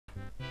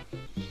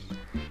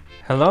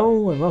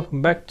Hello and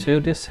welcome back to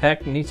This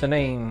Hack Needs a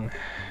Name.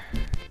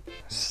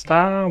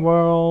 Star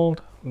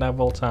World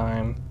level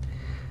time.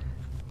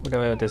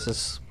 Whatever this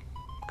is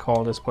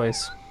called, this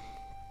place.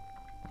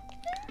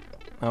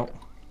 Oh.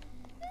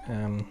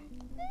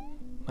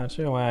 Not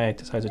sure why I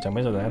decided to jump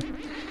into that.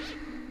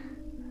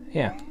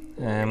 Yeah.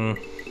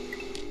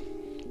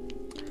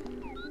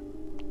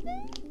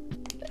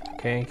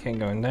 Okay, can't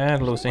go in there,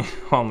 losing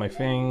all my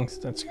things,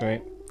 that's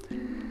great.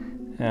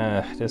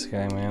 This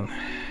guy, man.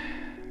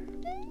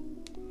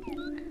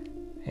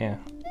 Yeah.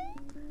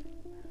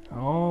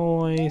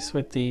 Always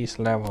with these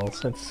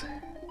levels, it's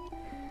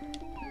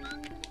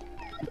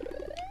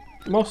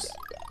most,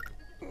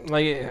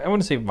 like, I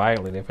wouldn't say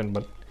vitally different,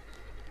 but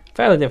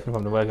fairly different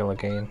from the regular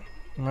game.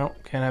 No,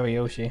 can't have a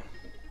Yoshi.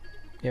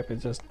 Yep, it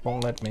just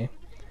won't let me.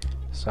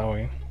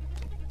 Sorry.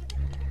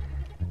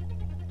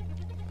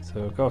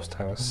 So, Ghost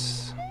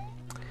House.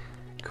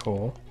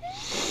 Cool.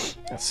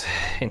 That's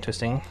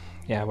interesting.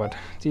 Yeah, but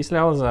these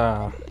levels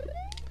are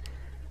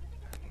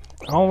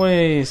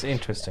always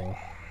interesting.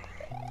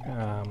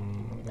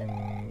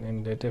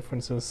 In the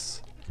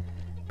differences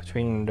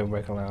between the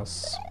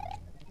regulars.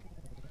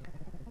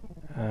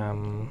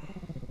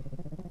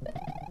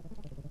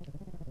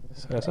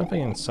 So there's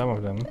something in some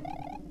of them,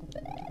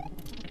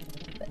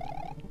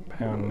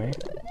 apparently.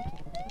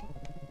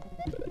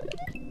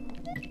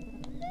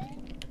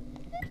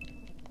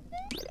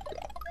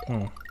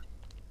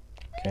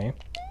 Okay.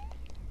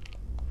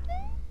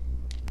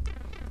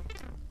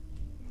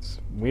 There's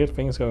weird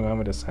things going on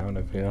with the sound,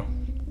 I feel.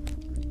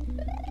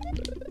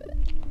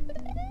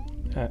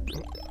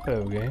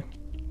 Okay.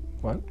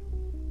 What?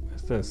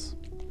 What's this?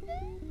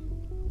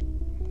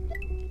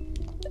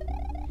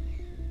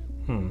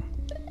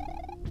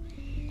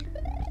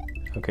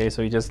 Okay,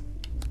 so you just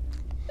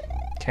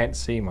can't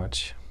see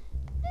much.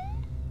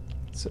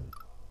 It's a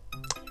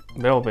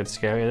little bit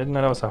scary. I didn't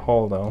know that was a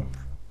hole, though.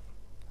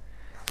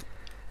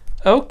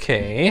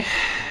 Okay.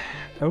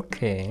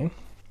 Okay.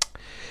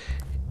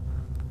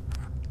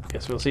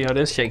 Guess we'll see how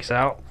this shakes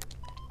out.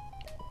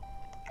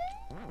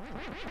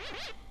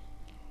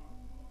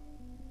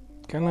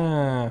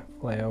 Gonna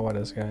fly over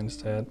this guy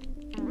instead.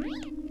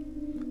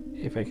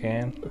 If I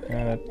can.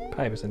 That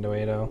pipe is in the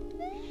way, though.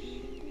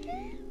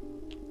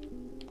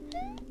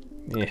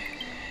 Yeah.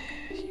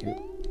 You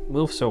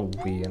move so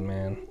weird,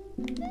 man.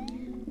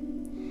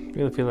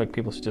 Really feel like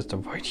people should just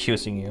avoid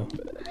using you.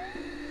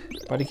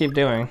 What do you keep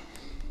doing?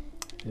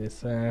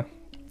 It's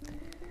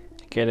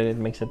get it, it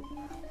makes it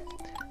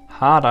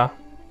harder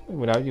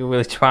without you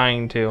really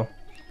trying to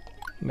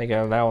make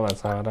a level that's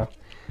harder.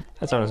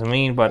 That's what I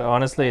mean, but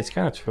honestly it's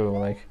kinda true.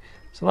 Like,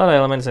 there's a lot of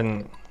elements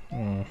in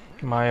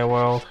Mario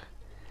World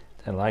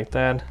that like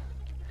that.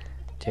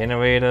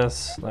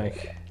 Generators,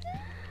 like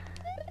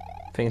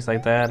things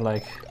like that,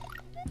 like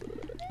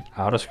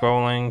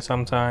auto-scrolling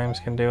sometimes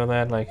can do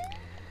that, like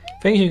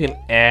things you can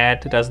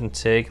add that doesn't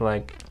take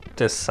like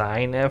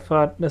design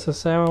effort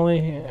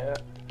necessarily.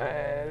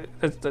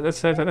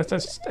 That's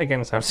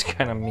again sounds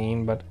kind of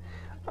mean, but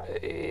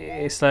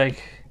it's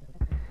like,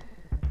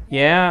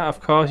 yeah, of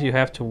course you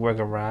have to work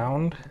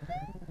around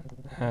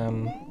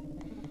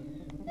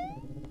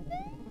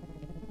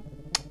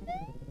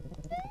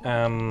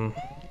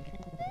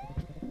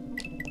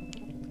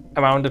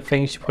around the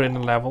things you put in the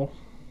level.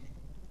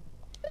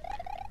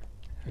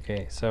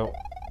 Okay, so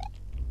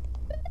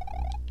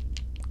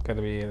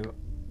gotta be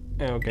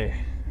okay.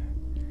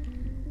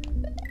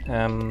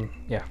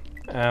 Yeah.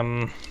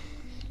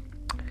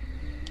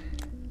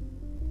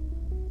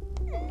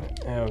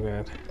 Oh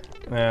god.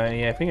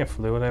 Yeah, I think I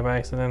flew there by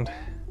accident.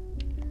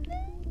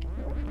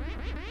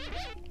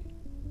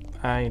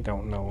 I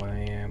don't know where I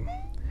am.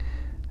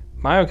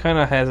 Mario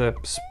kinda has a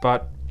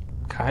spot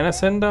kinda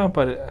center,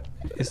 but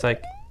it's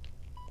like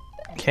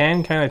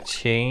can kinda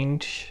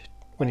change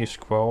when you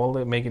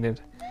scroll, making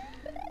it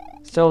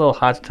still a little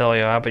hard to tell where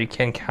you are, but you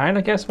can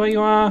kinda guess where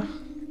you are.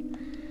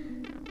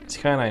 It's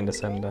kinda in the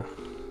center.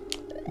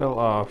 A little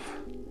off.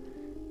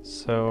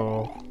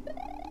 So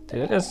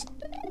did it just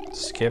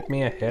skip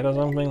me ahead or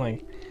something?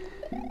 Like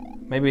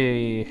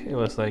maybe it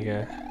was like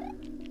a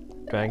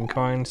Dragon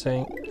Coin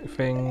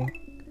thing.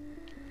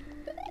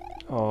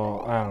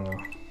 Or I don't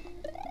know.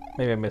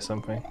 Maybe I missed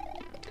something.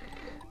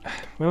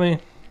 Really?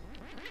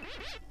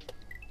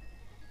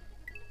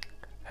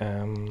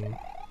 Oh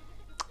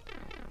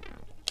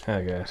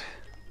god. There's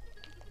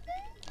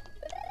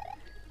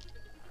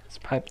a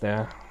pipe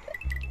there.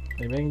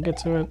 Maybe I can get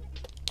to it.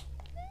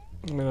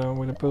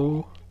 With a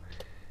boo.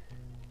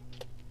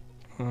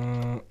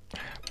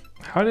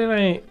 How did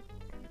I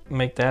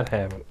make that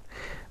happen?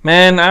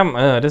 Man,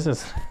 this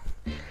is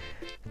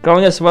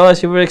going as well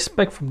as you would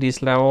expect from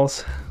these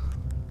levels.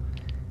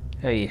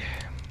 Hey.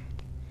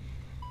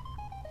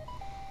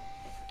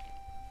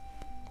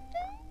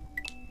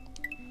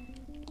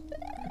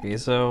 Okay,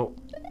 so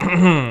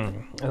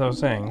as I was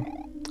saying,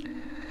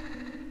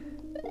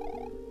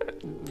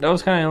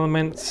 those kind of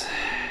elements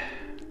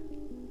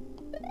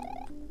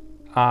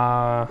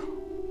are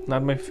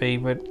not my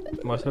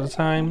favorite most of the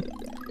time,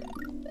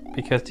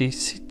 because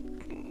these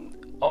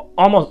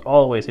almost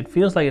always, it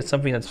feels like it's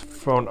something that's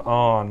thrown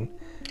on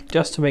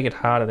just to make it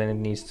harder than it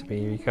needs to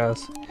be,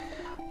 because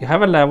you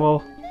have a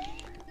level,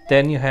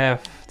 then you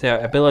have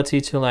the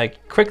ability to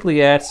like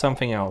quickly add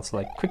something else,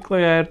 like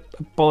quickly add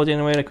a bullet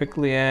generator,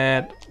 quickly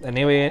add an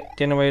area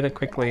generator,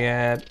 quickly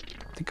add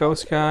the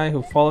ghost guy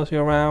who follows you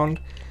around.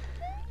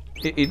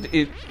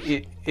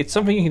 It's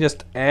something you can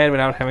just add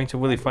without having to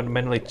really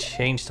fundamentally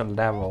change the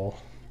level.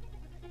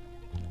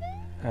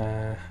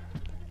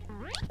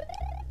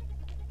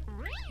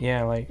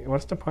 Yeah, like,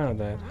 what's the point of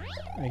that?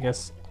 I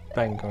guess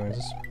bank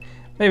coins.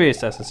 Maybe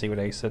it's just a secret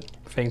exit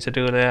thing to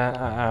do there.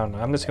 I don't know.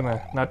 I'm just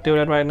gonna not do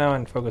that right now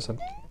and focus on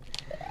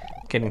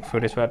getting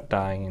through this without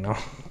dying, you know.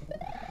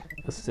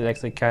 This is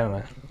actually kind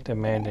of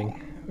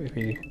demanding if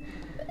you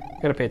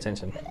gotta pay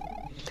attention.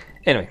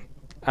 Anyway,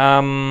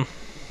 so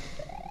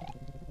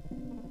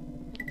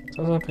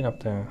there's something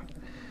up there.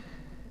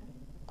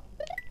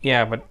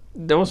 Yeah, but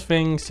those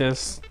things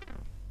just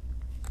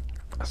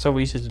are so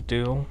easy to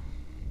do.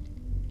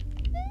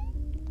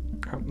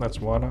 Oh, that's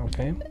water,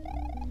 okay.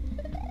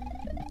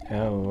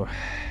 Oh,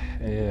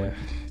 yeah,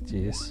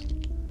 jeez.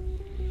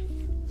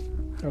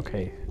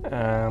 Okay,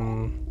 I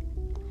mean,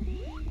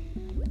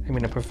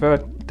 I prefer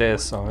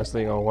this,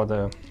 honestly, over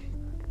the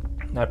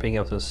not being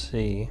able to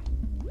see.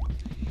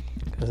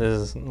 Because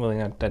this is really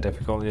not that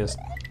difficult, just...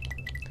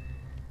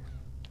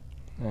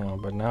 No,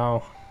 but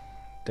now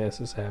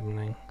this is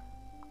happening.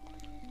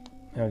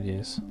 Oh,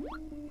 jeez.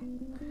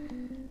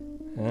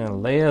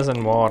 Layers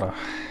and water.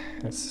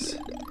 It's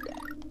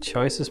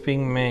choices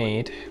being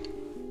made.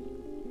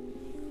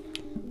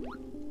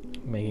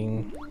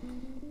 Making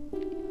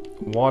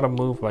water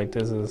move like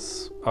this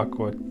is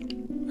awkward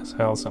as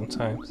hell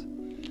sometimes.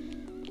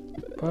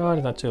 But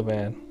it's not too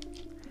bad.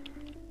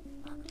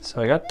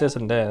 So I got this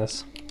and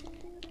this.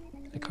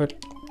 I could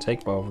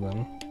take both of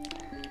them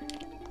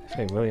if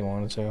I really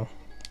wanted to.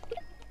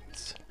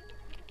 It's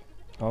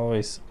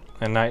always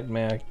a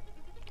nightmare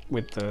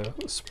with the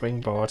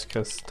springboards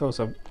because those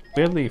are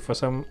weirdly, for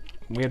some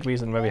weird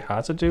reason, very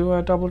hard to do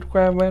a double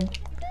grab with.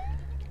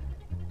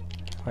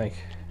 Like,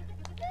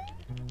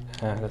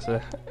 there's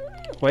a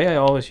way I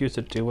always used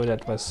to do it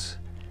that was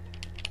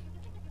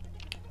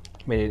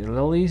made it a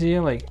little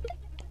easier. Like,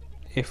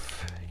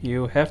 if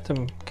you have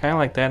them kind of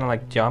like that and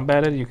like jump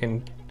at it, you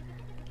can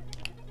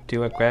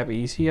do a grab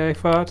easy, I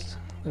thought.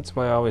 That's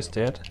what I always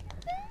did.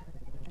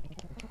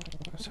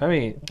 It's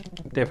very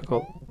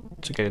difficult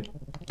to get it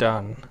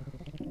done.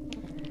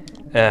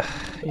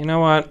 You know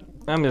what?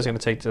 I'm just gonna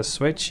take this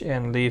switch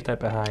and leave that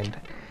behind.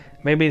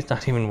 Maybe it's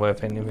not even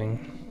worth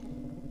anything.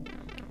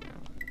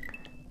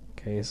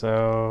 Okay,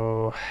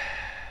 so...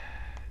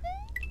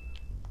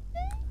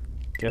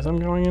 guess I'm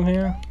going in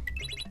here?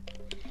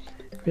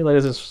 I feel like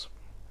this is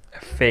a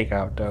fake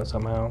out though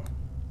somehow.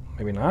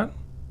 Maybe not?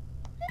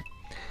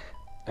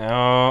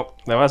 Oh,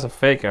 there was a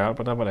fake out,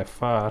 but not what I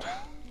thought.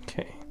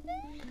 Okay.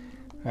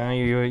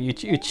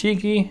 You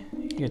cheeky.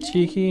 You're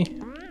cheeky.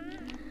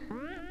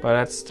 But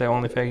that's the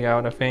only fake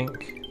out, I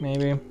think.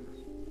 Maybe.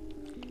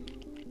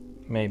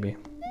 Maybe.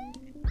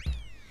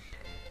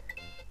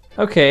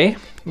 Okay.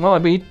 Well, I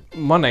beat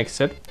one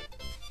exit.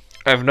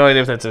 I have no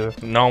idea if that's a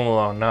normal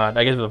or not.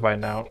 I guess we'll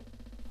find out.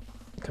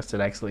 Because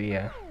it actually,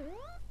 yeah.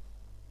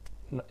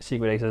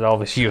 Secret exit is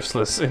always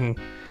useless in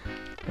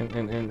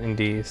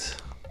these.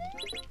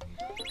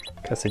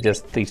 Because it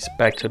just leads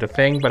back to the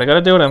thing. But I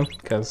gotta do them.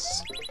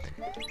 Because,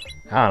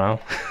 I don't know.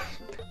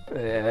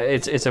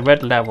 It's a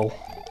red level.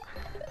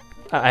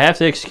 I have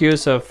the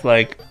excuse of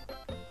like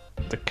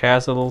the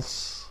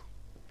castles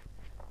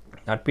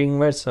not being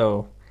red,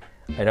 so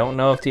I don't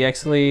know if they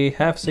actually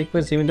have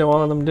secrets, even though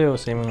all of them do,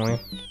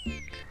 seemingly.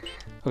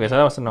 Okay, so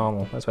that was the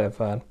normal, that's what I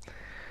thought.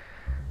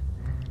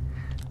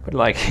 But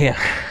like, yeah,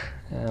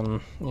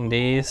 in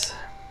these,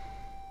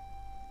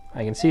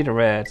 I can see the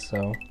red,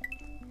 so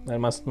that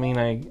must mean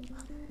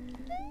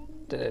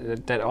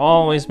that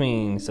always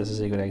means there's a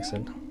secret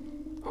exit.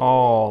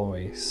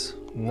 Always.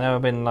 Never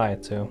been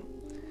lied to.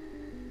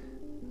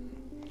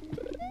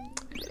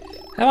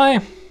 Have I?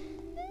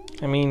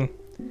 I mean,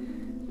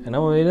 I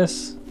know it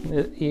is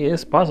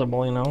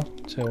possible, you know,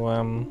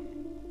 to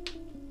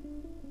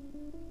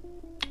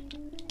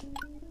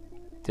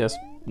just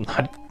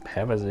not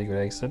have a secret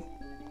exit,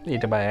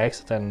 either by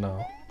accident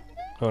or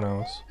who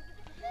knows.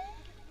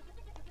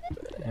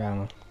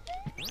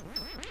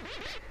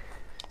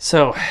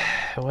 So,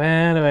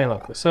 where do I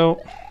look?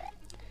 So,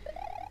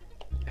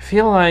 I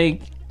feel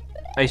like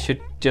I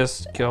should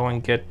just go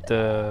and get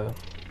the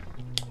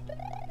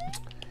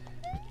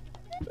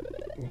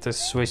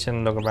switch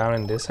and look around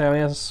in this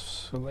area.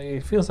 So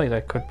it feels like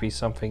there could be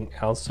something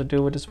else to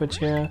do with the switch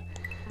here.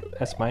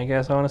 That's my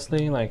guess,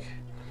 honestly. Like,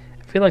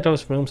 I feel like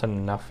those rooms are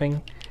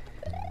nothing.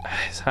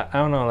 I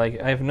don't know, like,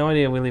 I have no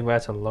idea really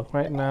where to look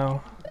right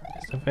now,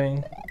 is the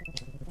thing.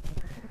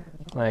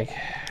 Like,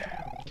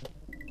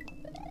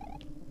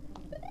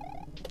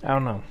 I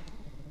don't know.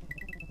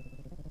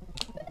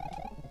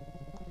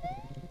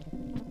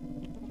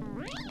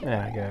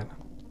 Yeah, I got it.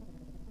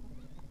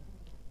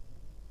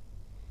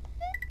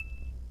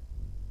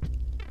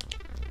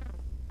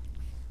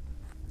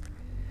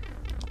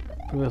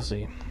 But we'll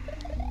see.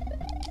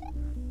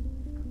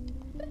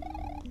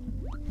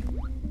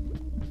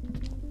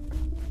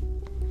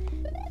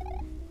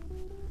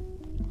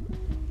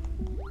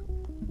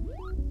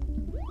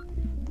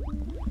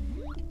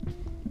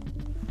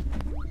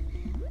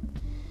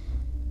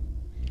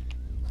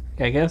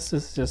 I guess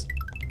it's just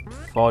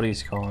for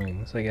these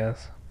coins, I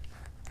guess.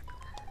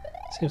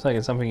 Seems like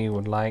it's something you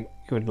would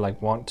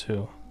want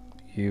to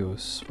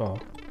use for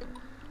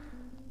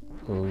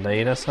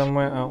later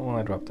somewhere. Oh, well,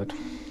 I dropped it.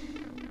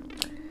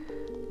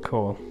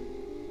 Cool.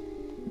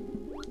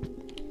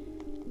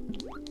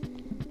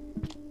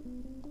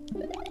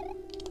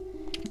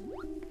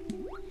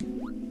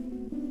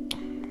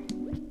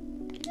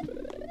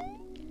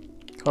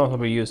 Could also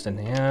be used in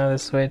here, the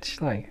switch,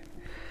 like.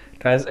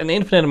 There's an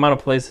infinite amount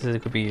of places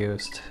it could be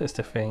used, is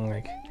the thing,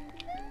 like.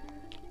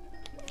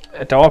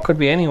 A door could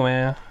be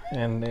anywhere,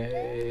 and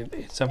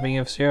it's something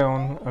you've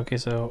shown. Okay,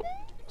 so,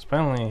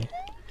 apparently,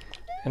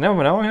 I never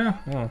went over here?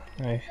 Oh,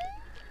 I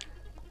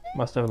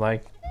must have,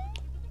 like,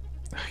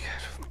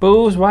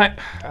 booze, why?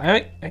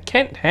 I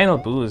can't handle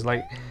booze,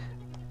 like,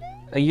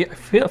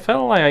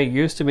 felt like I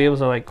used to be able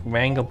to, like,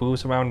 wrangle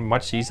booze around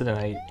much easier than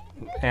I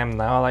am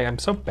now, like, I'm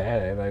so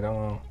bad at it, I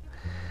don't know.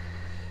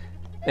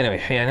 Anyway,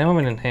 hey, I never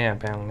went in here,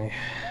 apparently.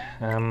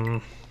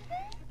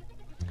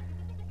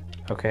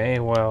 Okay,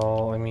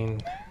 well, I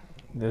mean,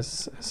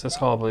 this is a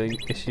solvable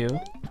issue.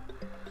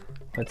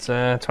 Let's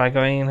try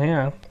going in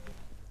here.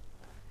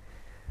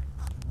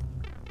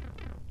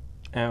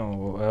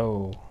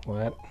 Oh,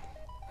 what?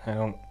 I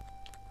don't...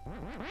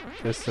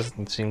 This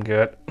doesn't seem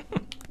good.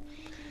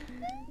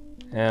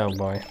 Oh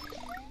boy.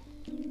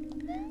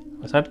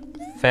 Was that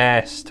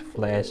fast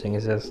flashing?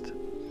 Is just...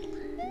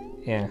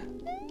 Yeah.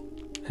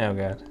 Oh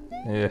god.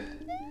 Ugh.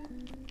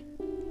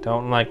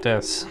 Don't like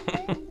this.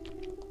 At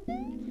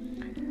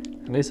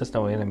least there's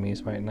no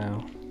enemies right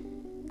now.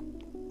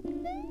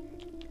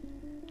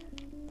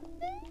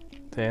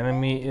 The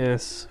enemy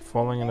is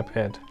falling in a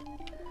pit.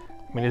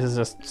 I mean, this is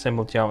just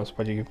simple jumps,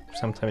 but you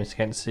sometimes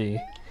can't see.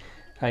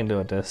 I can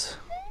do this.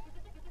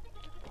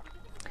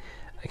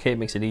 Okay, it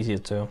makes it easier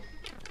too.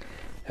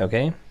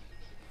 Okay,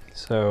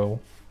 so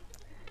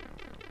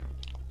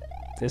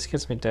this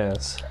gets me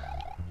this.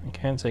 I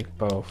can't take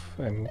both.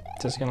 I'm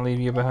just gonna leave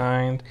you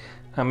behind.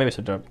 Maybe I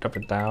should drop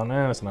it down.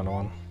 There's another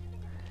one.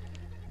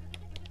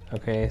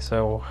 Okay,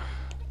 so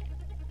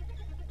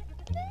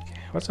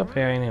what's up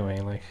here anyway?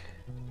 Like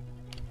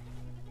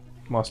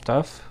more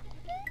stuff.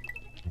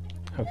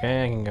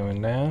 Okay, I can go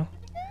in there.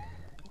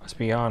 What's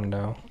beyond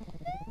though?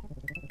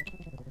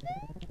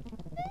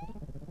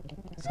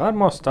 There's a lot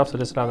more stuff to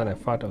this now than I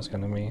thought there was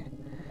gonna be.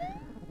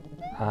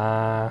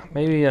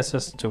 Maybe that's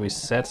just to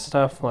reset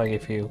stuff, like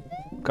if you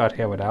got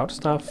here without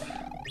stuff.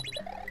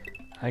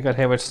 I got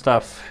here with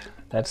stuff.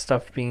 That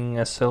stuff being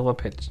a silver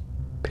pitch.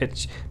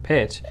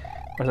 That's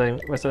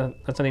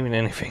not even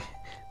anything.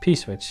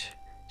 P-switch.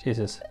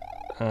 Jesus.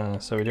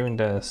 So we're doing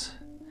this.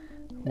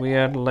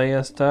 Weird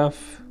layer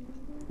stuff.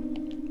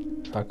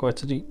 Awkward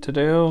to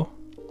do.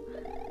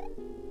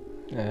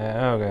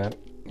 Oh god.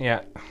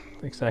 Yeah,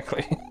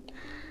 exactly.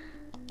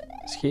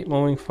 Just keep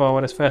moving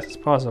forward as fast as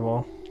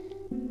possible.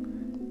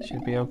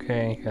 Should be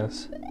okay,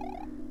 because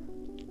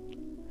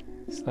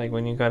it's like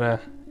when you gotta...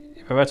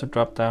 If I were to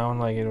drop down,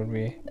 like it would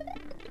be...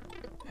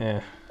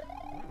 Yeah.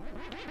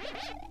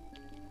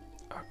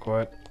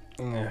 Awkward.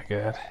 Oh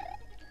god.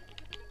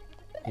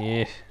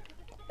 Yeah.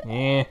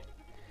 Yeah.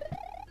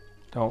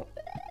 Don't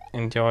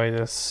enjoy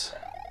this.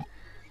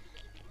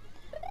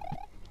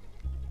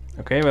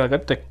 Okay, well I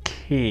got the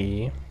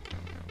key.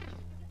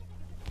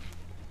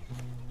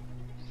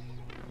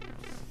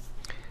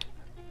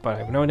 But I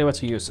have no idea what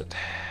to use it.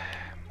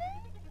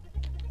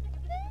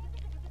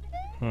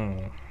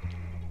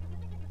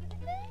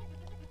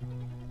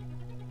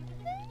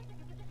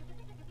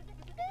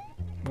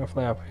 I'll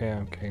fly up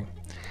here, okay.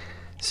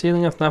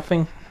 Ceiling of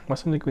nothing.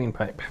 What's in the green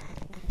pipe?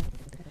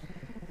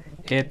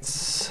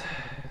 It's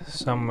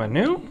somewhere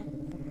new.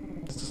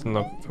 This doesn't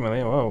look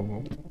familiar.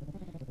 Whoa.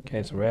 Okay,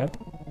 it's red.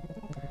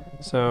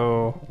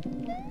 So,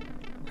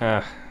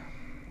 I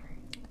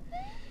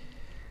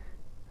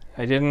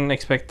didn't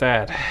expect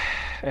that,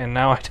 and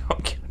now I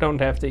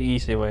don't have the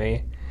easy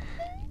way.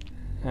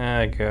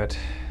 Good.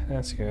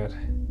 That's good.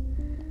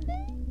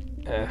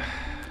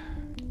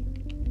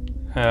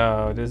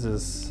 Oh, this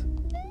is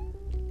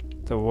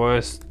the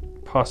worst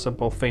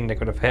possible thing that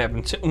could have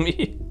happened to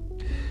me.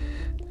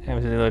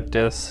 Having to deal with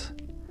this.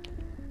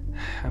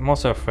 I'm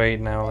also afraid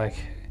now, like,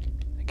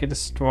 I get a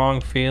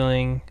strong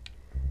feeling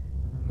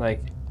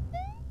like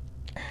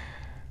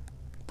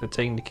that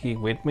taking the key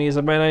with me is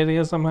a bad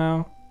idea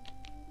somehow.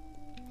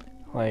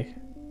 Like,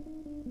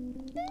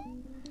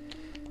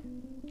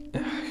 oh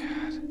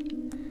god.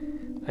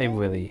 I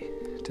really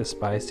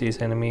despise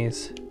these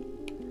enemies.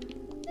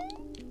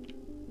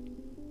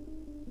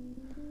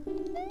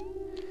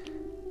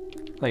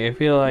 Like, I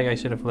feel like I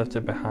should have left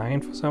it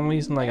behind for some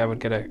reason. Like, I would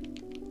get a,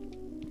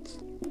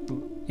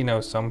 you know,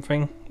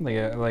 something like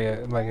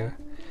a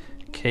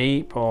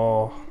cape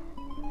or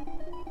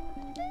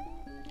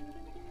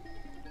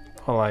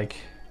like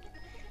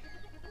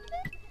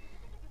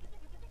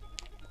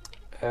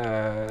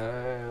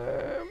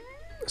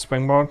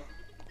Springboard.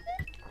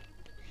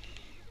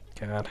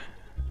 God.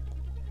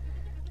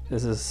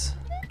 This is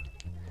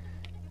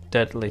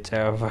deadly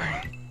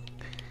terrifying.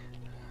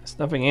 There's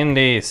nothing in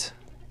these.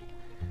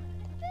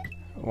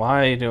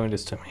 Why are you doing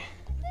this to me?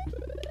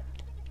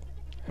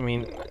 I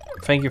mean,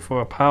 thank you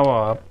for a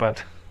power up,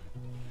 but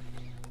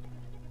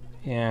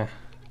yeah.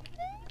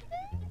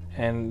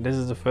 And this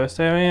is the first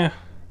area.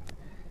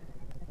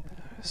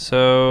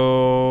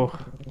 So,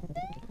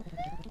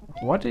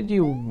 what did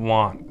you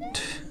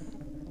want?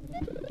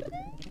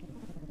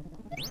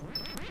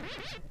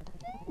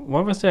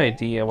 What was the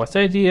idea? Was the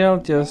idea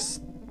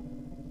just...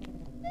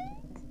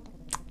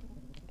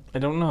 I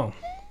don't know.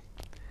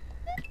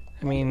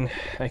 I mean,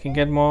 I can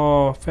get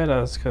more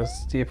feathers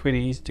because they're pretty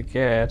easy to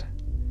get.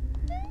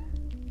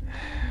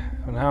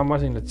 And now I'm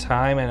watching the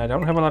time and I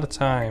don't have a lot of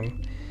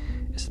time.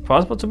 Is it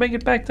possible to make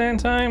it back there in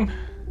time?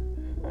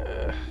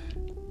 I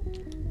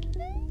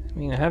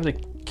mean, I have the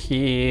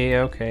key.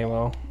 Okay,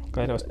 well,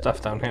 glad there was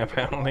stuff down here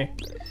apparently.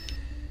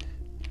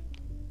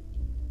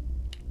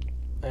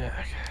 Oh,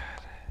 God.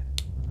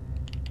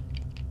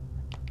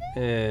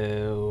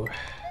 Ew.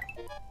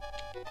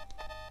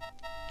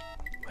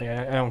 Like,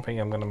 I don't think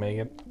I'm gonna make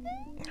it.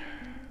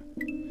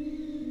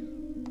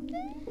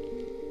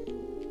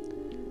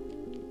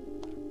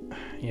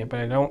 Yeah, but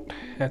I don't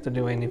have to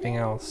do anything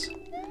else.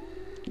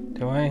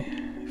 Do I?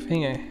 I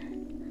think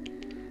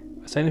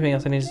is there anything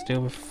else I need to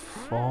do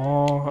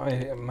before?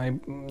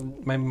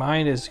 My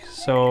mind is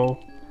so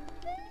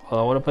all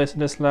over the place in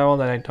this level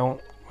that I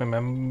don't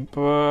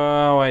remember.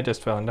 Oh, I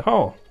just fell in the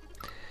hole.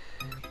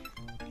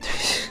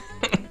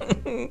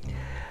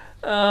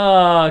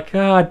 Oh,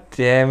 God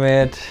damn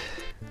it.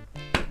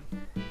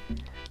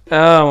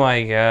 Oh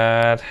my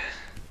God.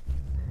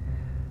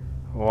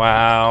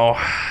 Wow.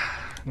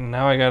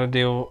 Now I gotta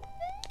do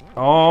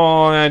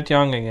all that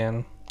junk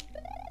again.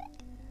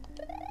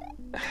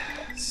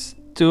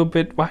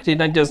 Stupid. Why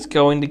didn't I just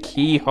go in the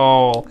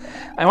keyhole?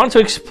 I want to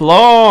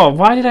explore.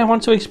 Why did I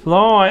want to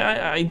explore?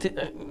 I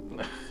did.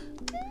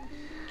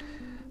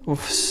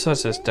 Oof,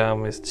 such a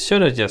dumbest.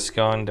 Should have just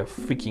gone the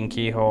freaking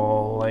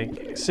keyhole.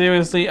 Like,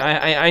 seriously,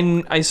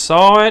 I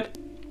saw it.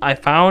 I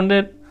found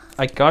it.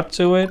 I got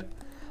to it.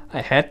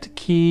 I had the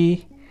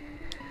key.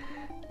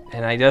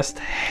 And I just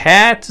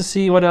had to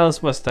see what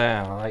else was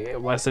there. Like,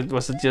 was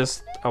it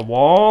just a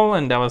wall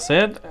and that was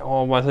it?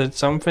 Or was it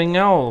something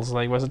else?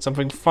 Like, was it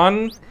something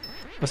fun?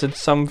 Was it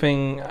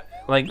something,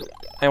 like,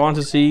 I want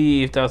to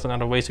see if there was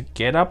another way to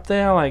get up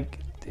there? Like,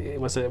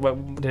 was it,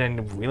 what, did I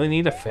really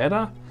need a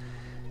feather?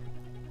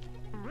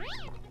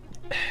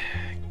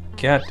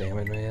 God damn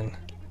it, man.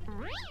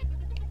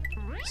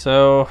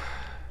 So,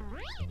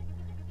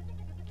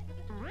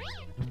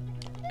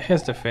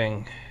 here's the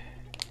thing.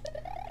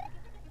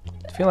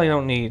 I feel like I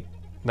don't need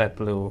that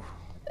blue.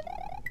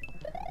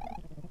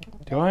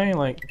 Do I?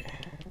 Like...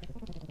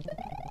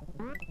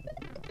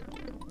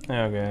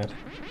 Oh god.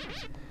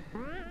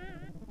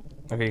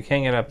 Okay, you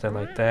can't get up there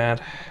like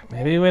that.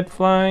 Maybe with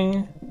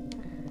flying?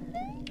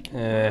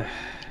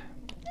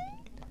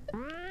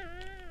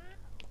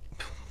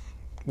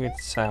 Weird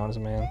sounds,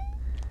 man.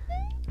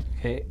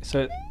 Okay,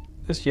 so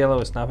this yellow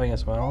is nothing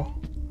as well?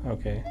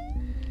 Okay.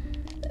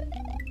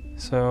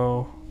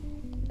 So...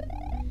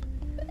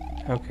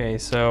 Okay,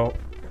 so...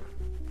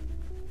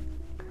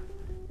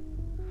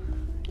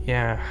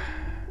 Yeah.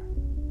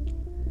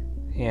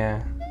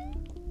 Yeah.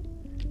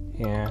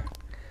 Yeah.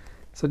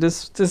 So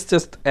this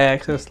just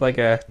acts as like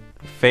a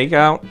fake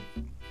out.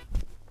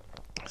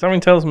 Something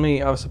tells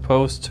me I was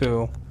supposed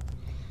to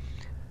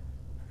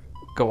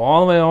go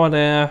all the way over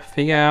there,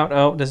 figure out,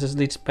 oh, this just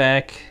leads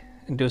back,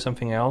 and do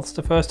something else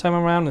the first time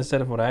around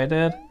instead of what I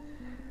did.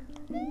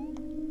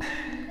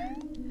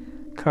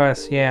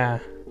 'Cause, yeah.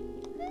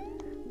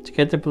 To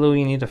get the blue,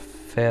 you need a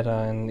feather,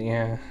 and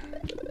yeah.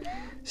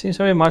 Seems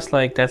very much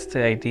like that's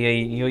the idea.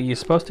 You're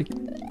supposed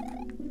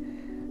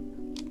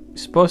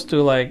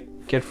to like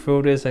get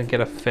through this and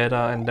get a feather,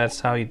 and that's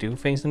how you do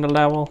things in the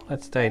level.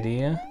 That's the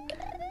idea,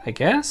 I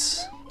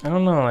guess. I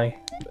don't know, like.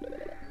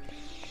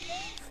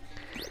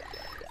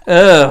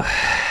 Ugh,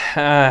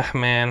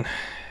 man.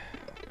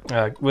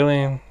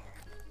 William.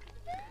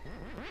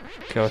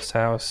 Ghost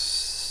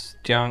house,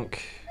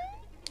 junk.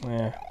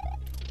 Yeah,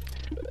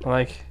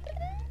 like.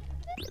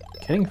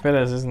 Getting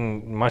feathers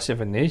isn't much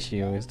of an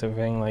issue, is the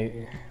thing,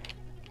 like...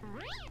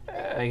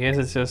 I guess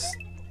it's just...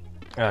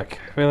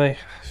 really?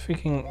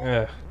 Freaking...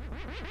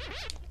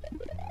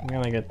 I'm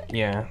gonna get...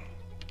 yeah.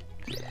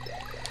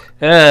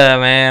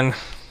 Man.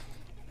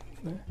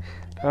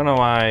 Don't know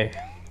why.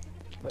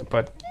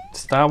 But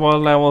Star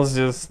Wars levels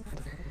just...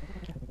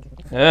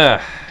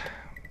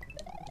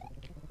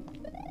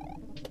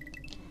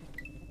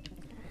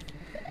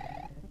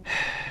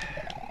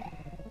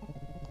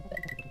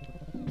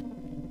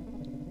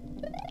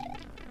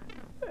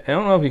 I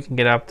don't know if you can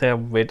get up there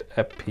with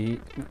a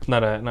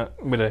not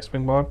with a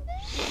springboard.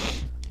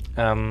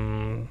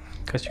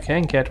 Because you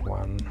can get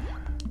one.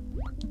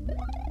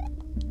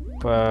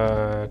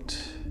 But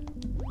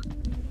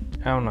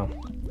I don't know.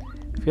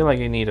 I feel like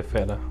you need a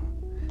feather.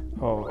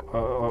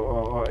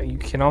 Or you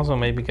can also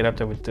maybe get up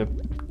there with the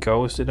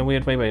ghost in a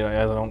weird way, but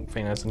I don't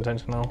think that's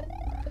intentional.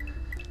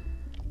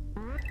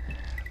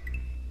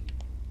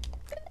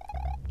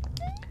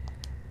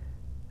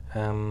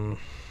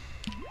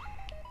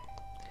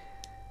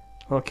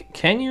 Well,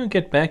 can you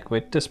get back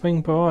with the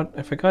springboard?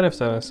 I forgot if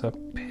there was a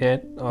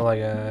pit or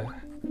like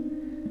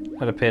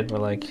not a pit,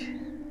 but like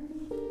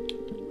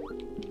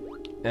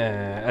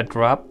a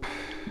drop.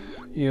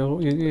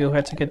 You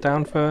had to get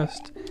down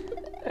first.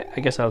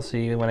 I guess I'll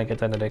see you when I get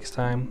there the next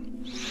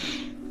time.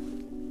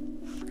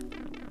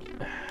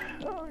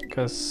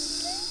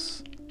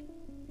 Cause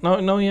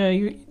no, yeah,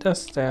 you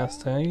just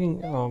asked her, you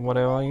can, or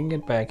whatever, you can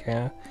get back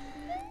here.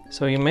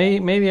 So you may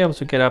be able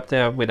to get up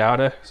there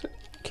without a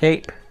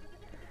cape.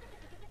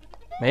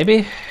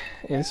 Maybe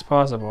it's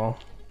possible.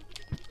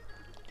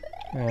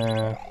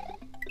 And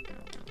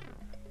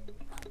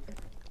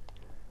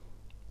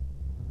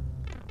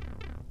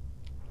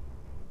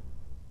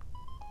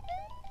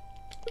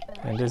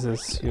this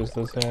is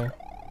useless here.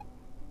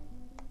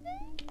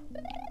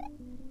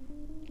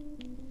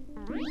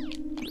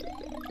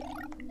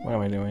 What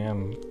am I doing?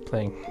 I'm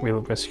playing real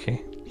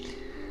risky.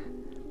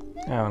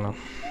 I don't know.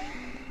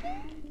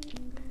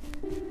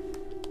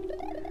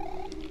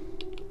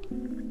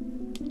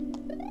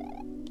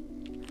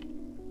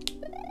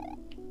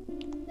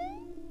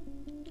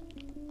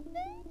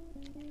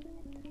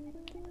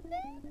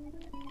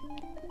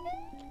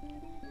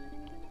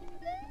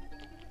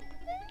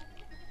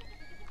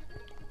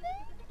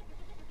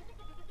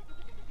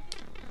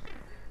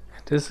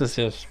 This is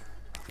just...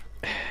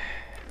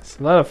 There's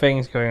a lot of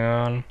things going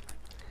on.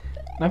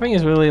 Nothing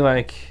is really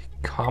like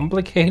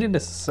complicated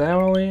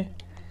necessarily.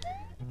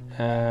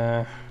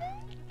 Well,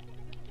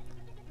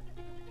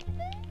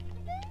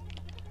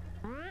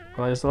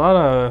 there's a lot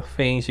of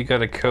things you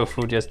gotta go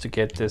through just to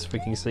get this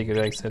freaking secret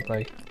exit.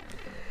 Like,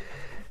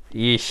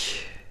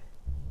 yeesh.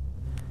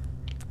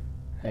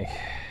 Like,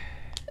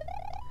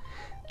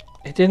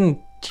 it didn't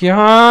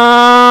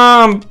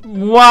jump.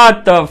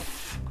 What the f?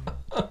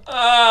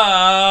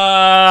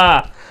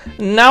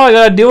 Now I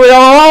gotta do it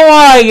all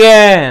over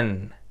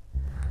again.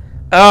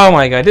 Oh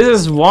my god, this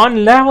is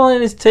one level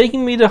and it's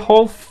taking me the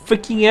whole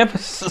freaking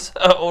episode.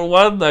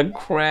 What the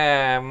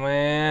crap,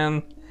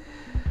 man.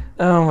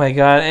 Oh my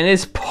god, and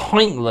it's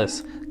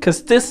pointless.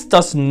 Because this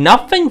does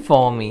nothing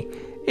for me.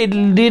 It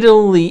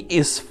literally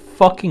is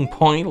fucking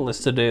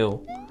pointless to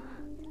do.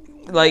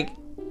 Like,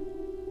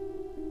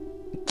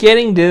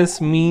 getting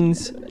this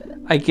means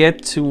I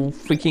get to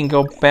freaking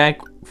go back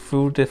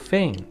through the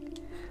thing.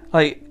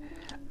 Like,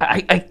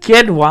 I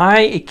get why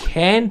it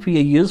can be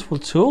a useful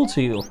tool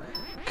to you.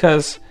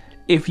 Because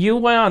if you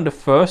were on the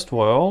first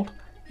world,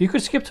 you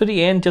could skip to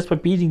the end just by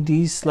beating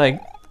these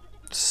like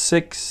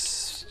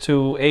 6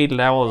 to 8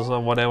 levels or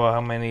whatever,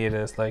 how many it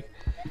is. Like,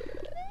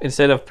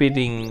 instead of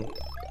beating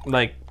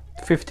like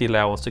 50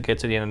 levels to get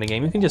to the end of the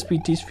game, you can just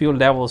beat these few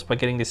levels by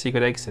getting the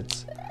secret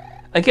exits.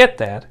 I get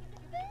that.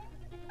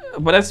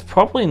 But that's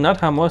probably not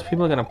how most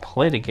people are gonna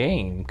play the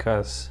game,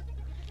 because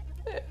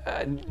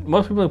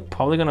most people are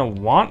probably gonna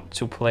want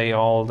to play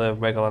all the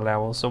regular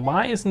levels. So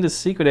why isn't the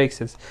secret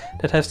exits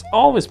that has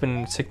always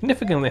been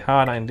significantly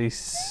harder in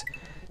these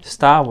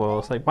Star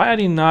Wars? Like, why are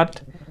they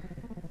not,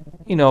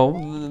 you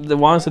know, the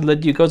ones that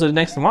let you go to the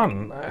next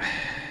one?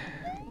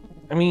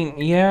 I mean,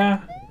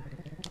 yeah.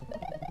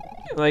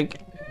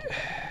 Like,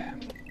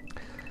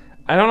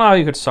 I don't know how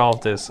you could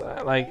solve this.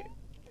 Like,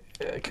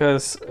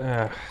 because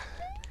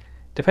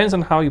depends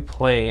on how you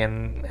play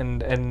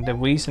and the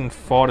reason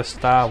for the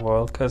Star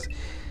World, because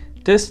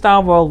this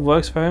Star World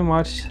works very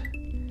much.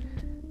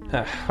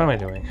 What am I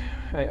doing?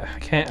 I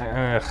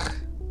can't.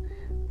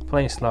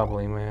 Playing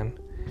sloppily, man.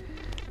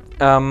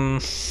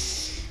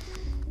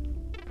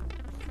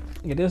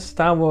 Yeah, this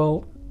Star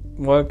World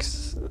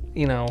works,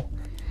 you know,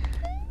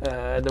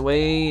 the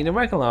way the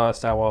regular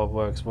Star World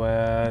works,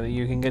 where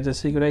you can get the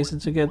secret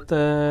exit to get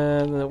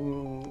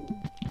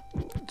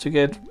to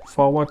get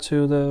forward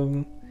to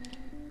the.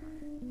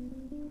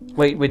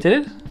 Wait, did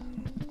it?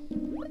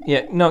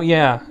 Yeah, no,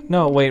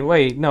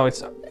 wait, no,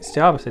 it's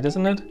the opposite,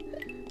 isn't it?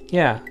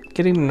 Yeah,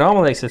 getting the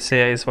normal exits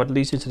here is what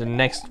leads you to the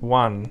next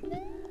one.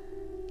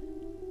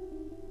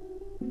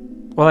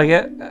 Well, I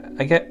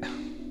get,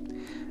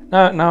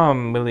 now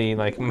I'm really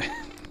like,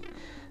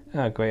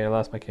 oh great, I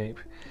lost my cape.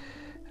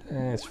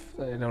 I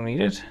don't need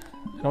it,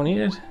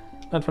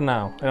 not for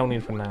now, I don't need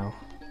it for now.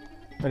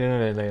 I do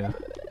need it later.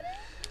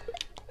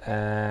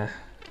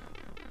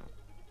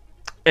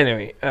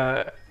 Anyway,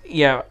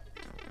 yeah,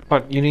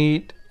 but you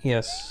need,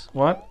 yes,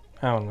 what?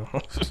 I don't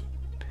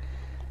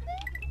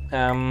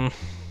know.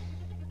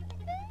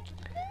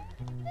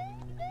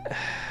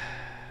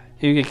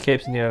 You get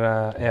capes in your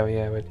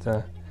area with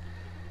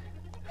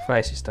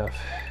flashy stuff,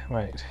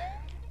 right?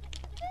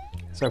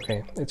 It's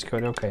okay, it's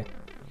good, okay.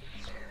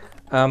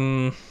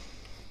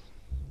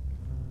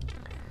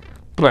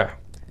 Blur.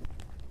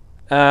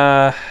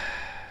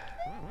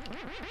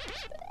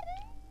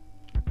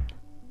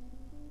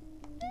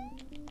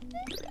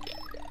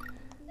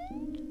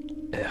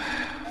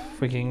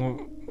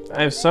 Freaking,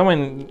 I have so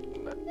many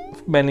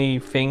many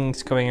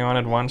things going on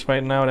at once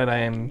right now that I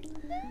am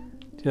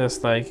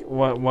just like,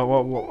 what,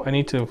 I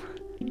need to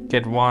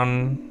get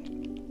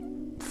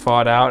one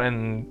thought out,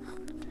 and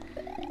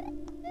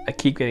I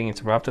keep getting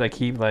interrupted. I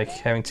keep like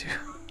having to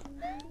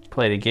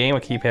play the game. I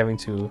keep having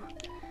to,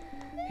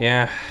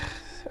 yeah,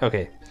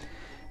 okay.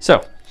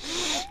 So,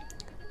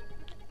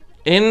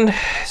 in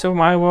Super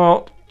Mario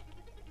World,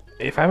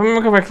 if I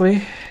remember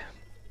correctly,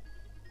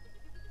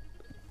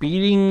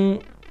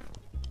 beating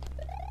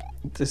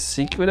the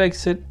secret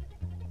exit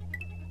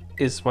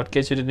is what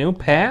gets you the new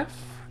path?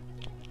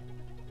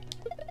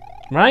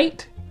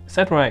 Right? Is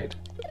that right?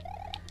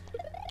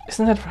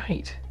 Isn't that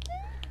right?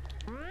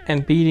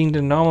 And beating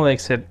the normal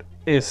exit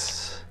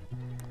is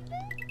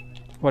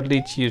what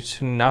leads you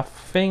to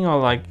nothing, or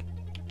like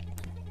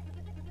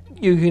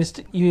you can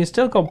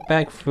still go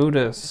back through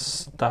the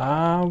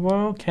Star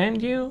World,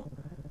 can't you?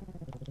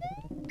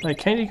 Like,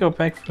 can't you go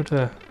back through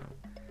the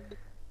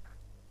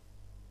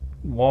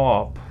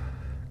warp?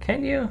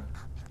 Can you?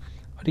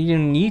 Or do you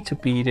need to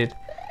beat it?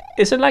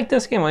 Is it like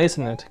this game or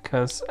isn't it?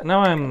 Because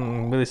now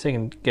I'm really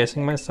second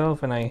guessing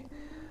myself, and I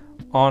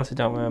honestly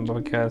don't remember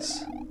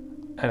because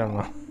I don't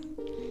know.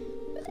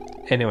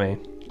 Anyway.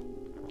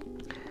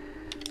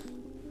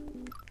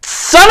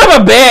 Son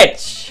of a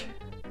bitch!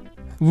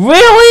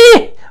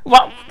 Really?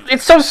 Well,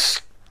 it's so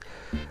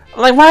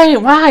like,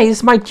 why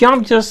is my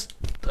jump just,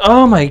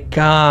 oh my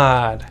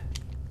god.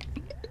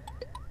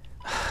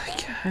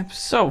 I'm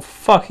so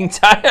fucking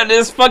tired of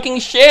this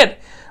fucking shit.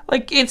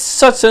 Like, it's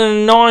such an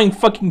annoying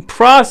fucking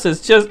process.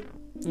 Just,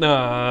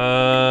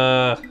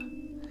 God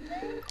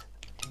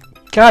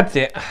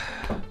damn.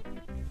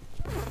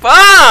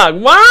 Fuck,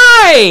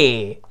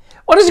 why?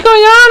 What is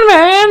going on,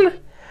 man?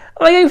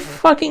 Like, I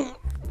fucking,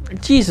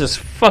 Jesus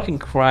fucking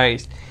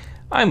Christ.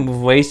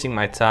 I'm wasting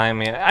my time,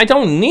 man. I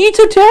don't need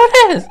to do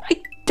this.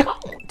 I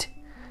don't.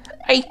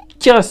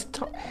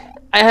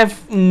 I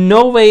have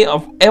no way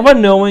of ever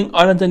knowing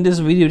other than this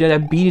video that I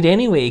beat it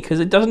anyway, because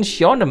it doesn't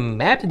show on the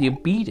map that you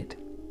beat it.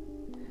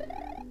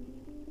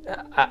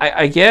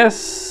 I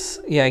guess,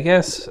 yeah,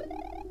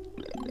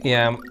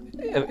 yeah,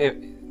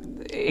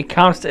 it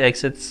counts the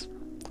exits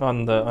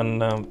on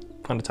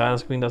the title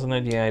screen, doesn't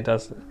it? Yeah, it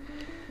does.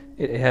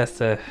 It has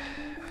the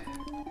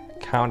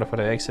counter for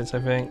the exits, I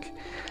think.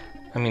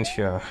 I mean,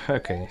 sure,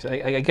 okay. So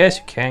I guess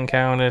you can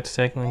count it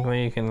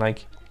technically. You can,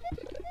 like,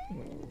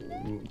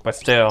 but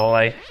still,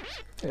 like,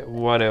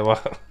 whatever.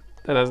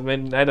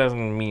 That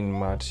doesn't mean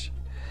much.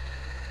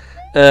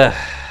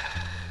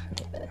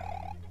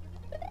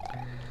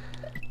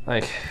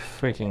 Like,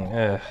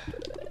 freaking,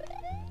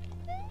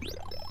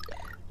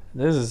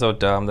 this is so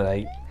dumb that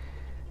I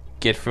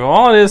get through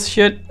all this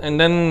shit, and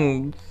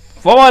then,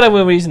 for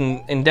whatever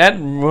reason, in that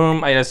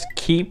room, I just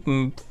keep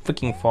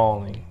freaking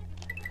falling.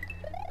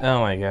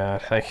 Oh my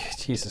god, like,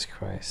 Jesus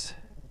Christ.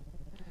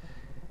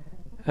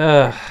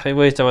 I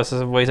wish there was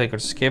some ways I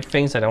could skip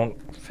things. I don't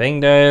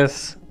think there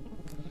is.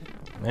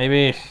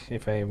 Maybe,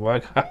 if I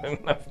work hard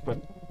enough,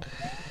 but...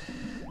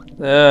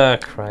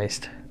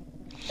 Christ.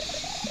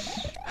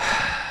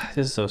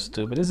 This is so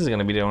stupid. This is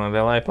gonna be the only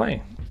level I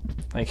play.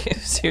 Like,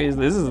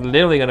 seriously, this is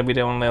literally gonna be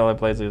the only level I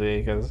play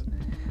today, because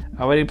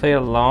I already played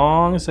a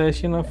long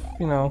session of,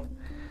 you know,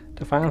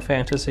 the Final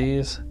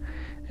Fantasies,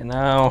 and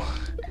now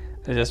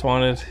I just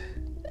wanted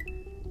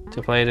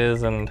to play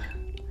this, and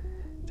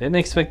didn't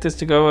expect this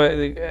to go,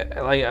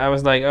 like, I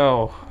was like,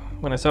 oh,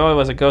 when I saw it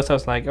was a ghost, I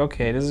was like,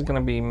 okay, this is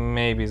gonna be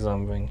maybe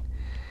something.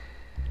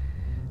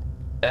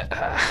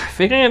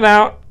 Figuring it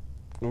out,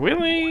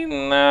 really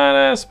not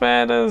as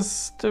bad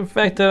as the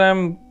fact that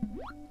I'm,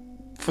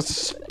 for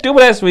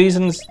stupid ass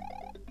reasons,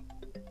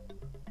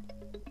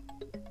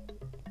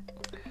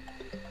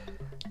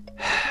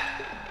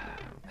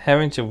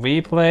 having to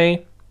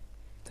replay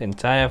the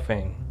entire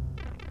thing.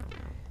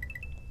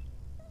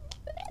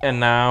 And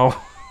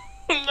now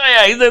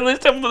I accidentally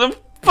stepped on the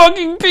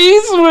fucking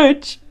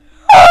P-switch.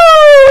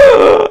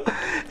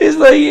 It's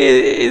like,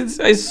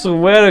 I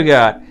swear to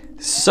God,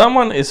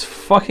 someone is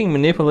fucking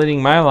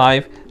manipulating my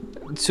life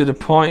to the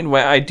point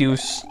where I do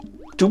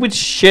stupid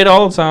shit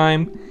all the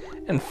time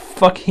and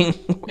fucking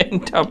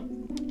end up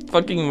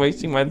fucking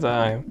wasting my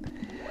time.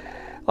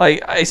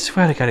 Like, I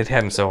swear to God, it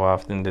happens so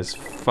often, this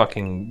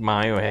fucking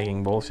Mario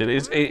hacking bullshit.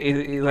 It's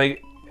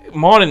like,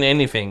 more than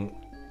anything,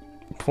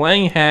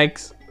 playing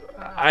hacks,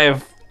 I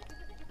have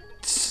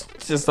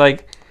just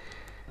like,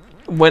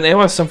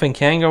 whenever something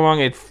can go wrong,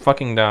 it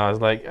fucking does.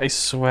 Like, I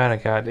swear to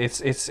God,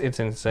 it's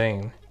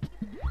insane.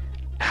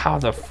 How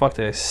the fuck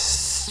did I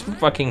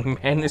fucking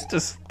manage to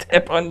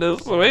step on the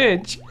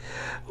switch?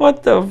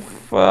 What the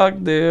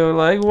fuck, dude?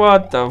 Like,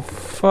 what the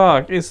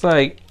fuck? It's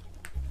like,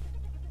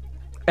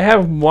 I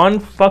have one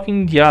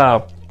fucking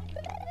job,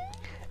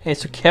 and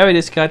it's to carry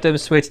this goddamn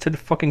switch to the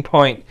fucking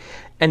point.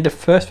 And the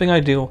first thing I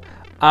do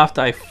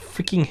after I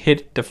freaking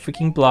hit the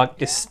freaking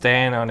block is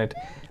stand on it.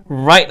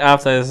 Right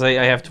after I say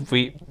I have to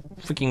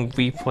freaking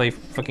replay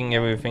freaking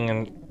everything,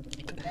 and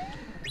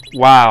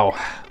wow,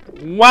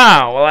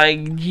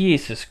 like,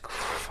 Jesus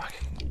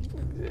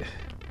fucking,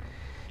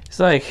 it's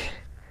like,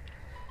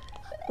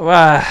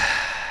 wow,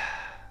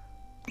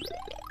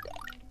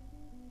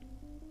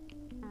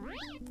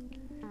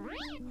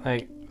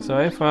 Like, so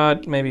I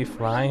thought maybe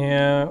flying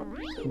here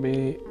would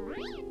be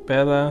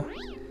better.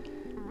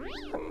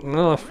 I'm a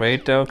little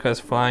afraid though, because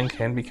flying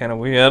can be kind of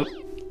weird.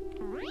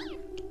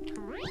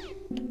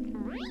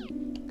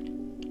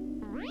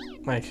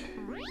 Like,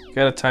 you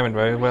gotta time it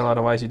very well,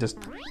 otherwise you just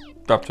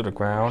drop to the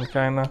ground,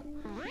 kinda.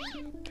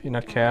 If you're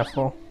not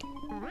careful.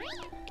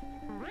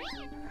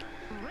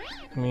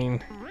 I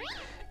mean,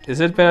 is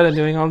it better than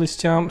doing all these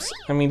jumps?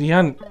 I mean, they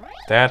aren't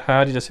that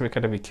hard, you just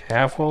gotta be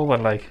careful,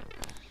 but like,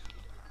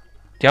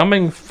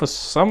 jumping for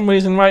some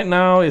reason right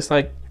now is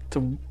like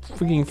the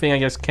freaking thing I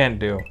just can't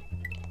do.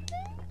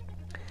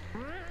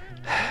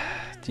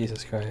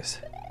 Jesus Christ.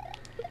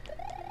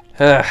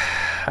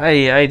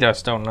 I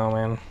just don't know,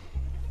 man.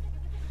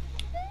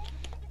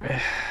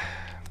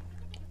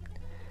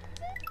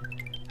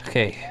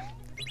 Okay,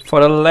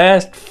 for the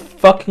last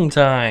fucking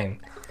time,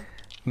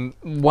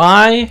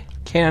 why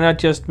can I not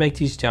just make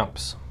these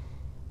jumps?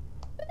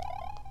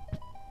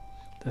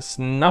 There's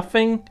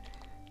nothing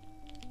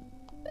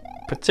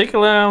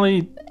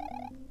particularly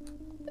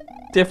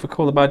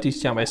difficult about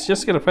these jumps. It's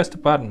just gonna press the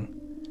button.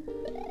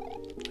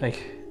 Like,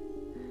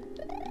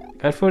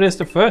 got through this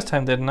the first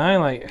time, didn't I?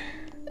 Like,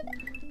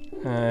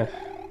 oh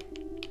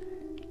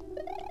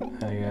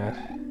god.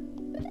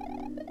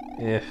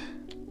 Yeah.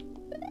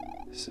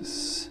 This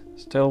is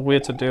still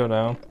weird to do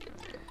though.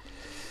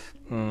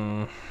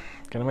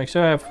 Gonna make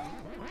sure I have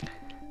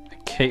a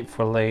cape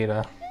for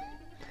later.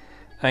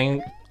 I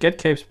can get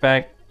capes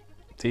back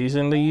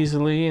decently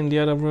easily in the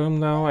other room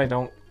though. I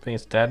don't think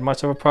it's that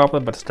much of a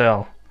problem, but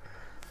still.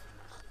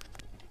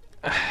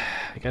 I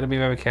gotta be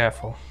very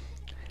careful.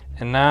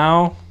 And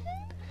now,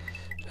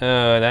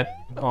 that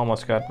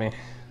almost got me.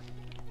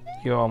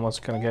 You're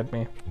almost gonna get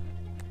me.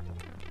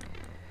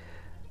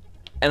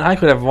 And I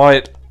could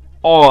avoid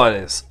all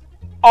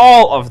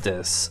of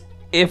this,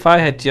 if I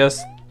had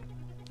just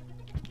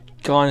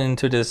gone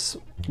into this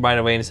right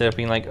away instead of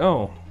being like,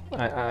 oh,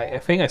 I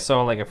think I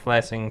saw like a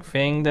flashing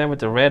thing there with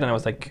the red, and I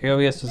was like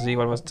curious to see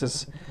what was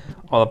this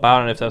all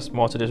about and if there's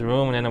more to this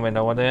room, and then I went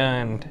over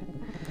there and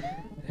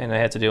I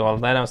had to do all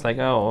of that. I was like,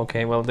 oh,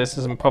 okay, well this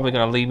is probably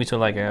gonna lead me to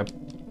like a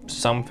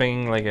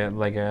something like a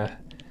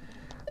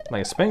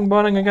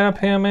springboarding I got up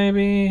here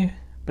maybe.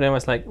 But then I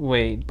was like,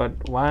 wait, but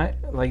why?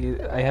 Like,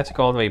 I have to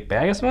go all the way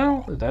back as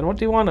well? Is that what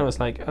they want? I was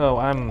like, oh,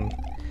 I'm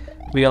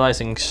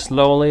realizing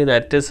slowly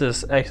that this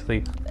is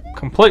actually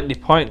completely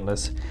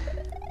pointless.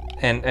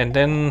 And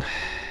then,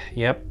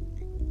 yep,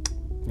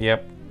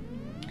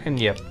 and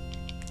yep.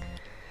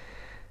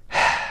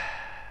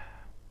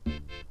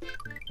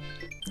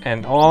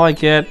 And all I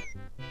get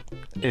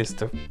is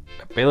the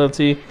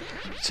ability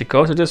to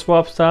go to this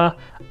warp star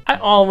I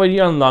already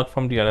unlocked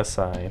from the other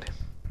side.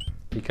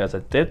 Because I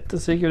did the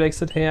secret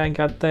exit here and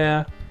got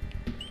there.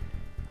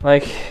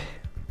 Like,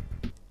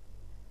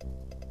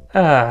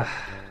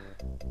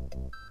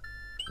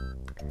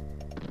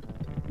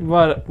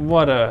 what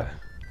a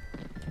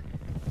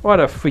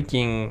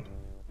freaking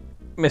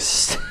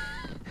mistake.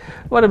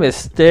 What a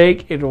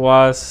mistake it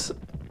was.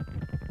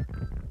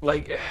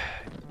 Like,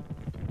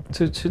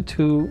 to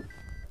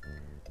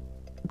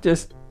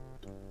just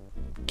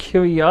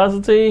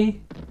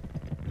curiosity.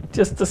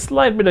 Just a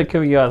slight bit of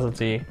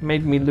curiosity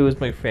made me lose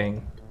my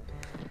thing.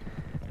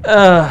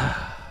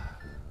 Why?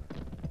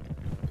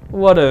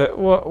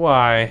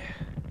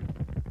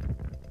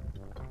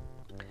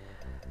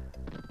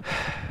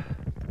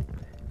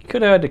 You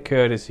could have had the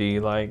courtesy,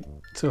 like,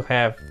 to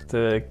have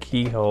the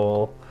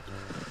keyhole,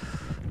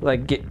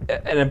 like, get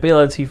an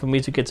ability for me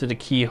to get to the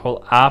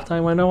keyhole after I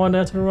went over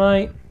there to the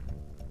right,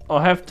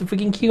 or have the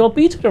freaking keyhole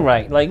be to the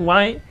right. Like,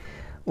 why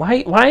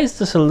is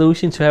the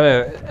solution to have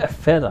a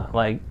feather?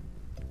 Like,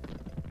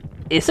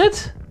 is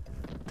it?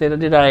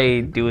 Did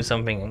I do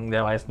something that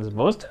I wasn't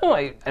supposed to?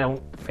 I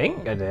don't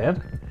think I did.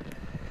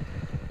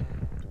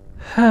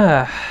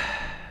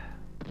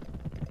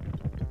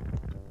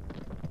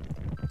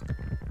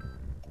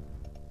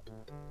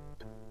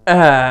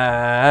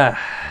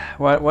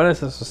 What is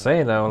this to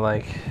say though?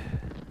 Like,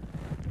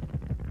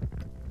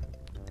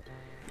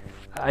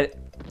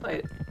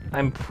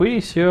 I'm pretty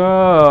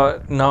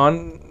sure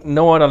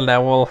no other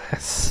level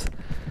has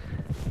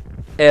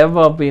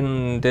ever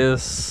been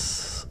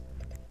this,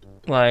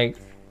 like,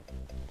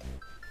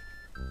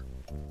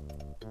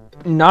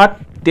 not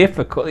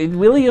difficult. It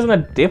really isn't a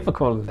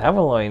difficult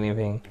level or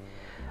anything.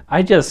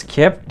 I just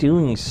kept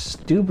doing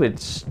stupid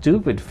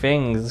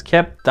things,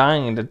 kept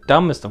dying in the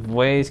dumbest of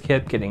ways,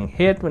 kept getting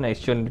hit when I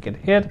shouldn't get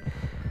hit,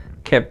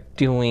 kept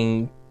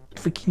doing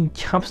freaking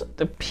jumps at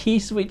the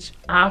P-switch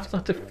after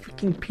the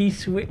freaking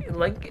P-switch,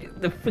 like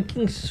the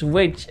freaking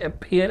switch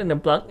appeared in the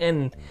block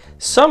and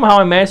somehow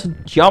I managed to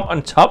jump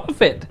on top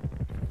of it.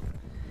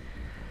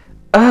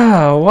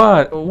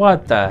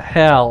 What the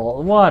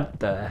hell? What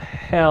the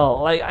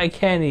hell? Like, I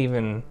can't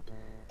even,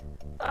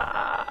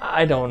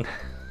 I don't,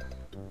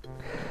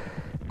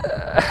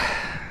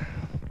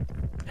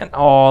 and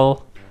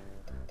all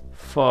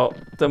for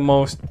the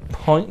most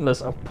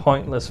pointless of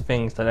pointless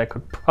things that I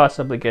could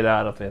possibly get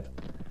out of it.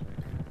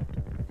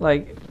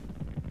 Like,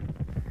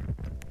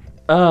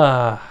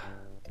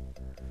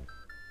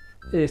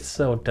 It's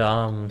so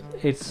dumb.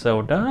 It's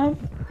so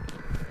dumb.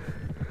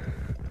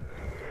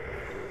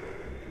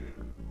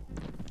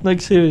 Like,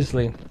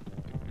 seriously.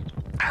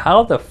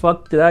 How the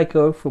fuck did I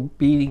go from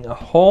beating a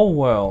whole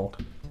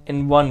world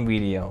in one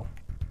video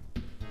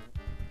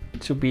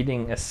to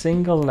beating a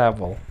single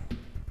level?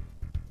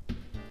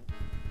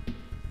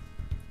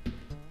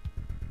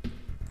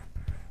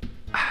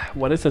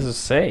 What is this to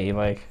say?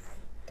 Like,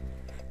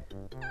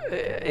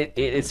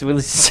 it's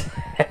really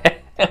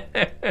sad.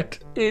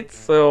 It's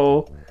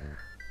so...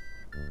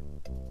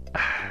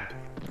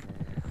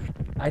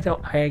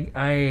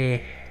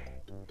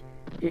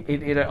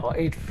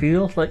 It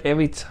feels like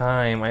every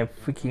time I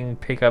freaking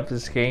pick up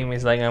this game,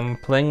 it's like I'm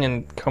playing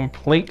a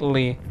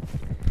completely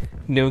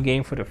new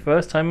game for the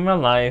first time in my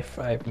life.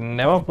 I've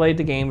never played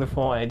the game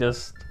before. I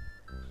just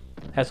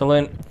have to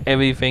learn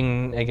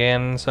everything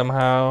again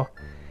somehow.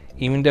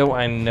 Even though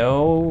I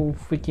know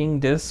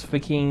this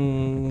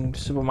freaking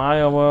Super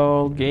Mario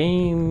World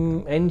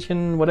game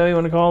engine, whatever you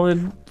want to call it,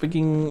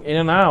 freaking in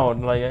and out.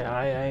 Like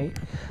I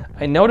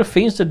know the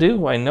things to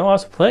do. I know how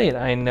to play it.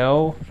 I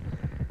know,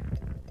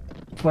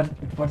 but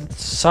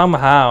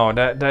somehow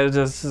that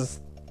just is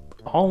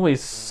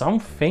always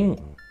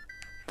something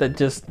that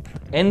just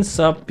ends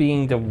up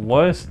being the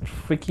worst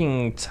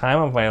freaking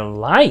time of my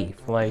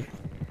life. Like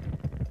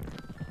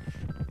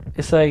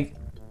it's like.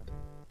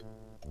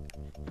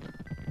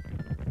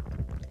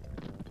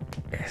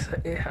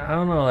 I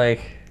don't know,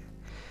 like,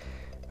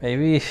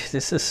 maybe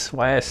this is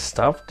why I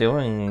stopped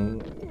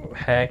doing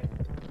hack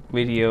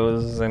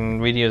videos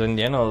and videos in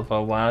general for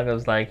a while,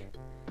 because, like,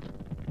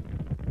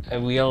 I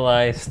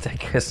realized I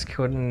just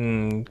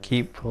couldn't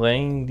keep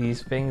playing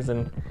these things,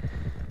 and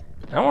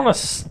I don't want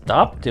to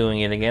stop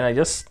doing it again. I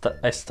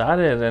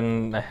started,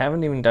 and I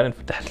haven't even done it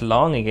for that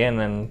long again,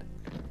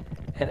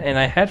 and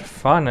I had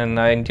fun, and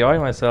I enjoyed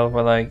myself,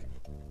 but, like,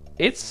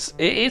 it's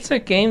a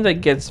game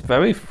that gets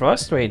very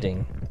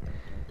frustrating.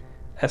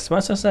 As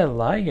much as I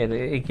like it,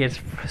 it gets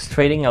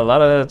frustrating a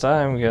lot of the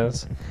time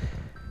because,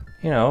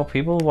 you know,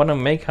 people want to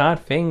make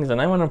hard things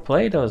and I want to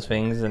play those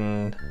things,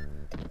 and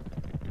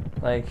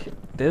like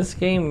this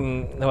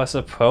game was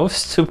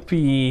supposed to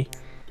be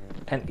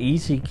an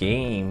easy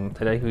game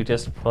that I could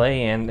just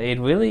play, and it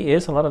really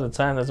is a lot of the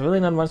time. There's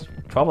really not much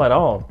trouble at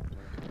all.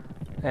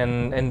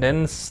 And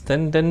then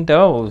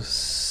those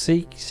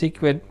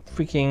secret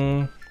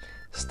freaking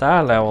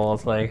star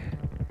levels, like,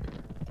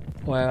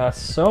 were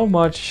so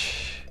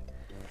much.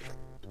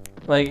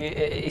 Like,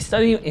 it's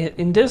not even,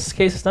 in this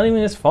case, it's not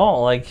even his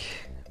fault. Like,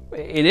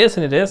 it is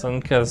and it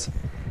isn't, because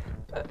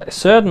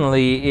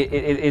certainly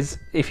it is,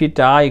 if you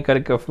die, you gotta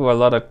go through a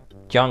lot of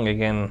junk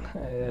again.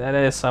 That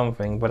is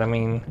something, but I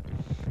mean,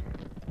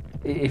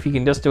 if you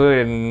can just do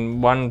it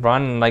in one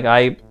run, like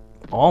I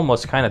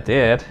almost kind of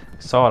did,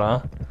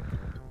 sorta.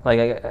 Like,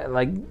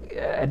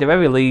 at the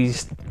very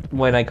least,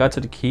 when I got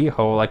to the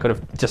keyhole, I could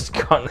have just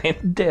gone in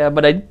there,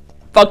 but I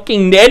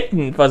fucking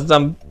didn't for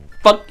some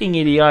fucking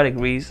idiotic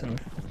reason.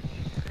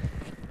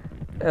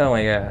 Oh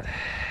my god.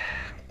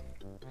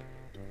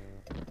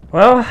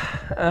 Well,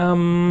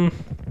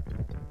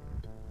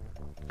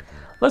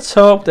 let's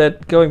hope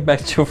that going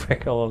back to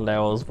regular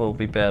levels will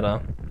be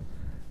better.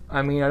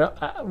 I mean,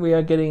 we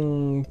are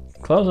getting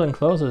closer and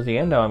closer to the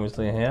end,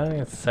 obviously. Yeah,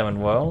 it's 7th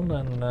world,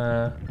 and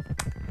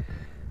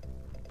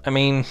I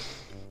mean,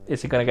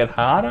 is it gonna get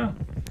harder?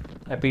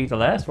 I beat the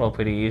last world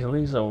pretty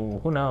easily, so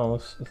who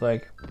knows? It's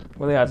like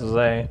really hard to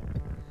say.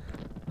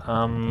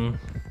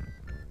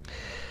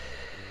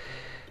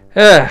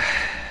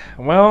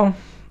 Well,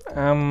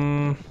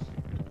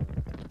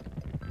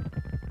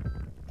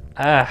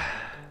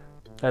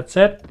 that's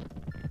it.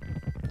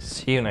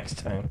 See you next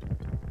time.